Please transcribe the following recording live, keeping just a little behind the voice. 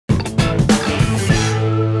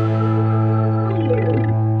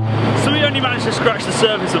managed to scratch the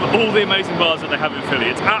surface of all the amazing bars that they have in Philly.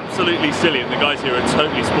 It's absolutely silly and the guys here are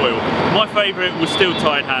totally spoiled. My favourite was still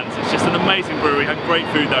Tide Hands. It's just an amazing brewery, had great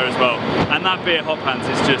food there as well. And that beer, Hop Hands,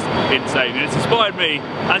 is just insane. And it's inspired me.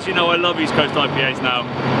 As you know, I love East Coast IPAs now.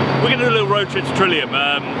 We're going to do a little road trip to Trillium.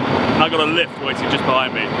 And I got a lift waiting just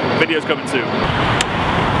behind me. Video's coming soon.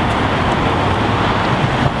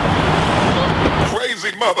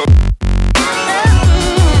 Crazy mother.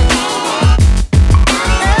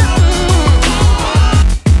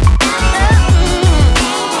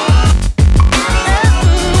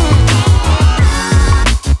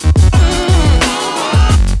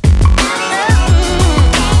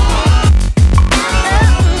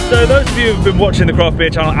 So those of you who've been watching the Craft Beer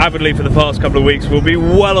channel avidly for the past couple of weeks will be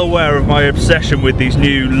well aware of my obsession with these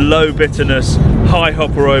new low bitterness, high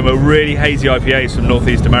hop aroma, really hazy IPAs from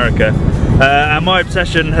Northeast America. And my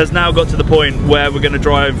obsession has now got to the point where we're going to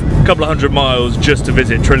drive a couple of 100 miles just to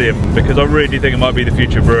visit Trillium, because I really think it might be the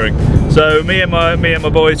future of brewing. So me and my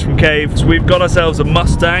boys from Caves, we've got ourselves a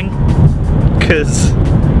Mustang,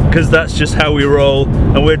 because that's just how we roll,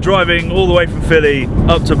 and we're driving all the way from Philly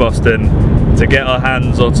up to Boston to get our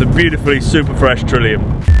hands on some beautifully super fresh Trillium.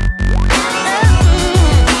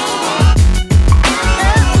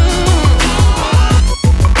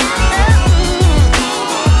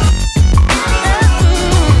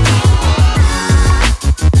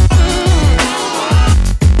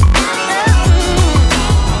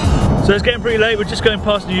 So it's getting pretty late, we're just going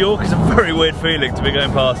past New York. It's a very weird feeling to be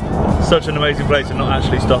going past such an amazing place and not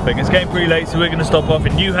actually stopping. It's getting pretty late, so we're going to stop off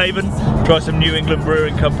in New Haven, try some New England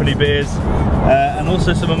Brewing Company beers, and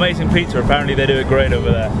also some amazing pizza. Apparently they do it great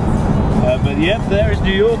over there. But yep, there is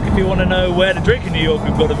New York. If you want to know where to drink in New York,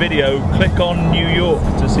 we've got a video. Click on New York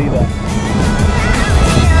to see that.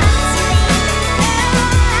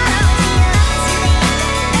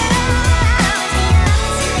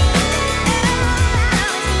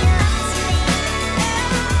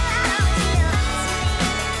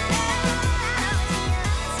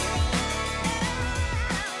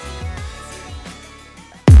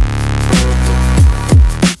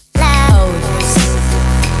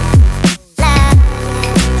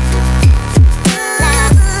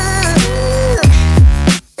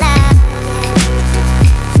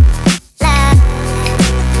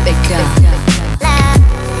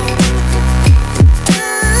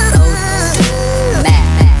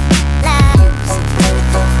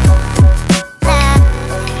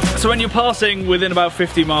 So when you're passing within about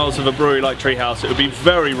 50 miles of a brewery like Treehouse, it would be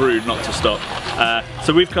very rude not to stop.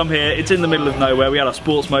 So we've come here, it's in the middle of nowhere, we had our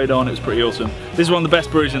sports mode on, it was pretty awesome. This is one of the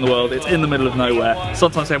best breweries in the world, it's in the middle of nowhere.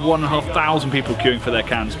 Sometimes they have 1,500 people queuing for their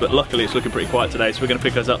cans, but luckily it's looking pretty quiet today, so we're going to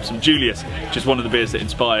pick us up some Julius, which is one of the beers that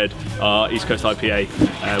inspired our East Coast IPA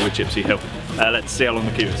with Gypsy Hill. Let's see how long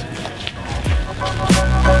the queue is.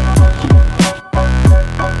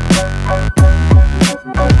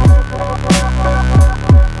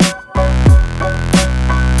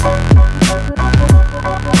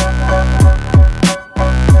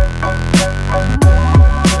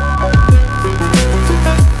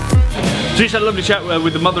 So just had a lovely chat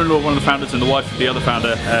with the mother-in-law of one of the founders and the wife of the other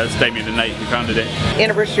founder, Damien and Nate, who founded it.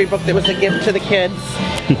 Anniversary book that was a gift to the kids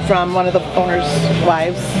from one of the owners'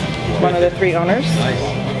 wives, one of the 3 owners.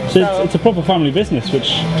 So it's a proper family business, which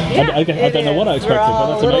yeah, I don't know what I expected, but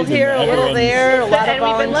that's amazing. A little here, a little there, a lot of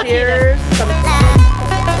volunteers.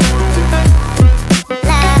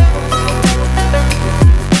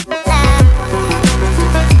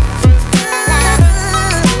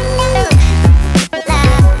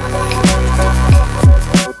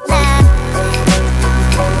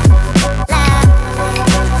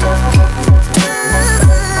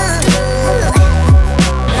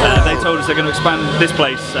 They're going to expand this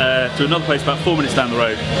place to another place about 4 minutes down the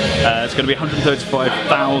road. It's going to be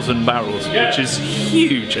 135,000 barrels, which is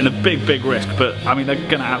huge and a big risk, but I mean they're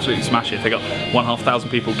going to absolutely smash it. They got 1,500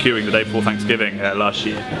 people queuing the day before Thanksgiving last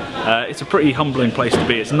year. It's a pretty humbling place to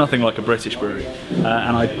be. It's nothing like a British brewery,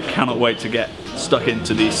 and I cannot wait to get stuck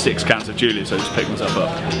into these 6 cans of Julius, so I just pick myself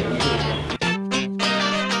up.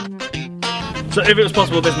 So if it was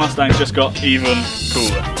possible, this Mustang just got even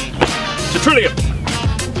cooler. To Trillium!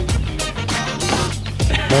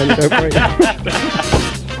 Go for it.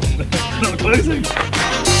 Not closing.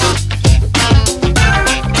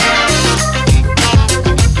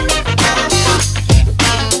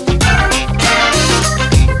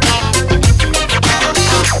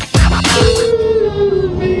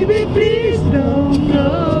 Baby, please don't go.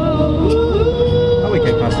 Oh, we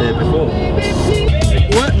came past here before.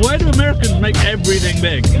 Why do Americans make everything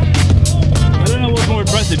big? I don't know what's more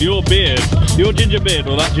impressive, your beard, your ginger beard,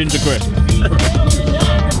 or that ginger crisp.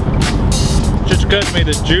 Just occurred to me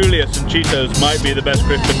that Julius and Cheetos might be the best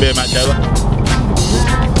Christian beer match ever.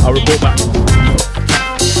 I'll report back.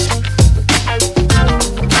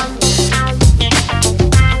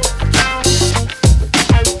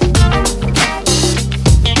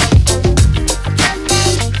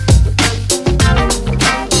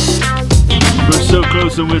 We're so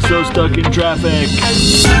close and we're so stuck in traffic.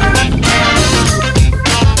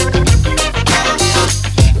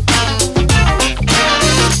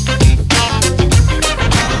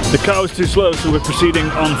 The car was too slow, so we're proceeding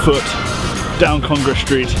on foot down Congress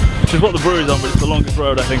Street, which is what the brewery's on, but it's the longest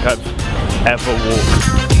road I think I've ever walked.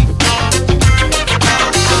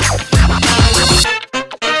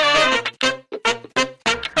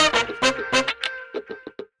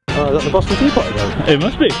 Oh, is that the Boston Tea Party again? It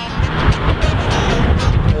must be.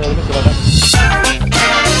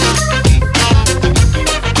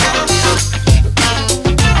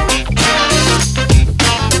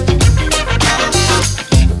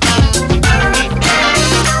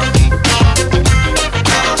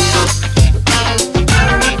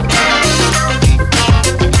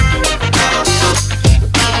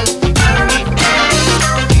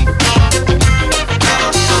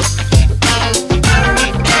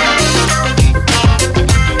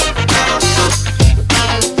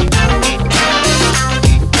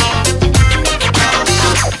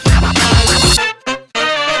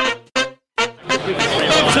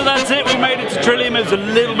 So that's it, we made it to Trillium. It was a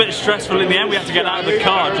little bit stressful in the end, we had to get out of the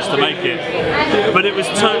car just to make it. But it was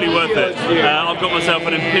totally worth it. I've got myself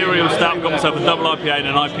an Imperial Stout, I've got myself a double IPA and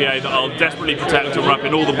an IPA that I'll desperately protect and wrap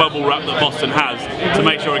in all the bubble wrap that Boston has to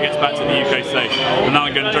make sure it gets back to the UK safe. And now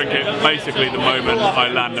I'm going to drink it basically the moment I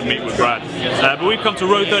land and meet with Brad. But we've come to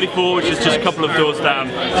Road 34, which is just a couple of doors down,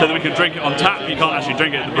 so that we can drink it on tap. You can't actually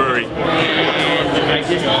drink it at the brewery.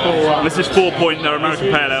 This is 4 point, their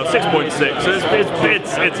American Pale Ale, 6.6,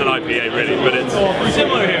 so it's an IPA really, but it's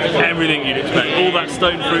everything you'd expect. All that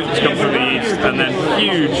stone fruit that's come from the east, and then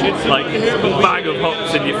huge, like, bag of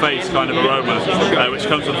hops in your face kind of aroma, which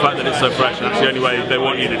comes from the fact that it's so fresh, and that's the only way they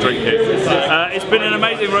want you to drink it. It's been an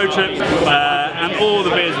amazing road trip, and all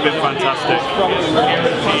the beers have been fantastic.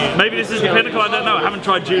 Maybe this is the pinnacle, I don't know. I haven't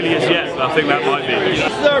tried Julius yet, but I think that might be.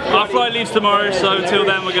 Our flight leaves tomorrow, so until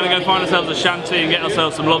then we're going to go find ourselves a shanty and get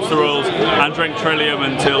ourselves some lobster rolls and drink Trillium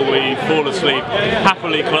until we fall asleep,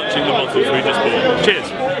 happily clutching the bottles we just bought.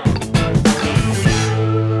 Cheers!